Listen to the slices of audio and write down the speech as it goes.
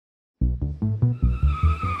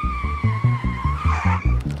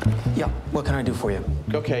Yeah, what can I do for you?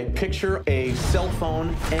 Okay, picture a cell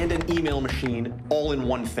phone and an email machine all in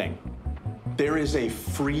one thing. There is a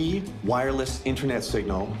free wireless internet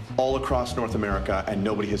signal all across North America, and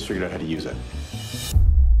nobody has figured out how to use it.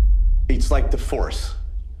 It's like the Force.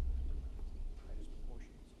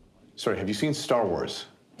 Sorry, have you seen Star Wars?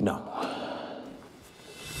 No.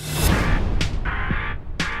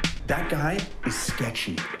 That guy is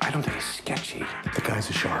sketchy. I don't think he's sketchy. The guy's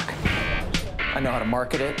a shark. I know how to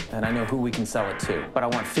market it, and I know who we can sell it to. But I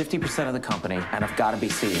want 50% of the company, and I've got to be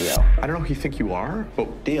CEO. I don't know who you think you are,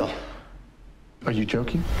 but deal. Are you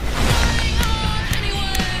joking?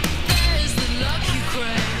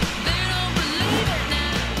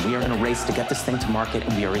 We are in a race to get this thing to market,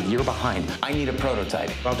 and we are a year behind. I need a prototype.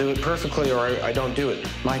 I'll do it perfectly, or I don't do it.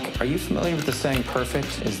 Mike, are you familiar with the saying,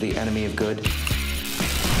 perfect is the enemy of good?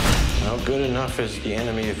 Well, good enough is the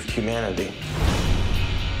enemy of humanity.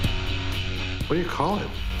 What do you call it?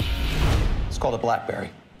 It's called a BLACKBERRY.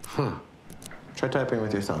 Huh. Try typing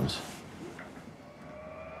with your thumbs.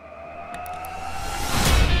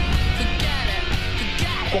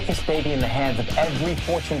 Get this baby in the hands of every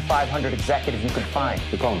Fortune 500 executive you can find.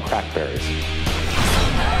 We call them crackberries.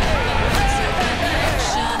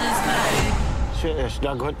 Should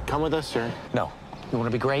Doug come with us, or? No. You want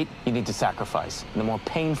to be great, you need to sacrifice. And the more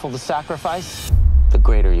painful the sacrifice, the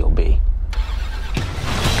greater you'll be.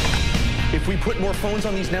 If we put more phones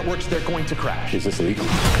on these networks, they're going to crash. Is this legal?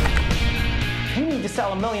 You need to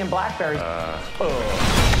sell 1 million BlackBerries. We are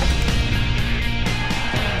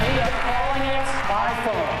calling it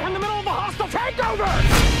iPhone. We're in the middle of a hostile takeover!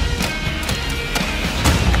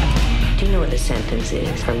 Do you know what the sentence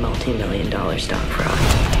is for multi-million-dollar stock fraud?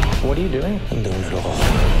 What are you doing? I'm doing it all.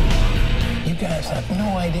 You guys have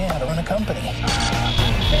no idea how to run a company.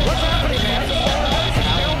 What's happening, man?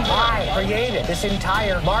 I created this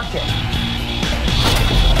entire market.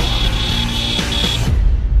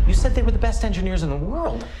 You said they were the best engineers in the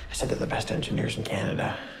world. I said they're the best engineers in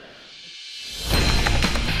Canada.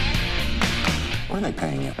 What are they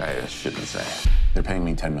paying you? I shouldn't say. They're paying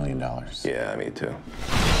me $10 million. Yeah, me too.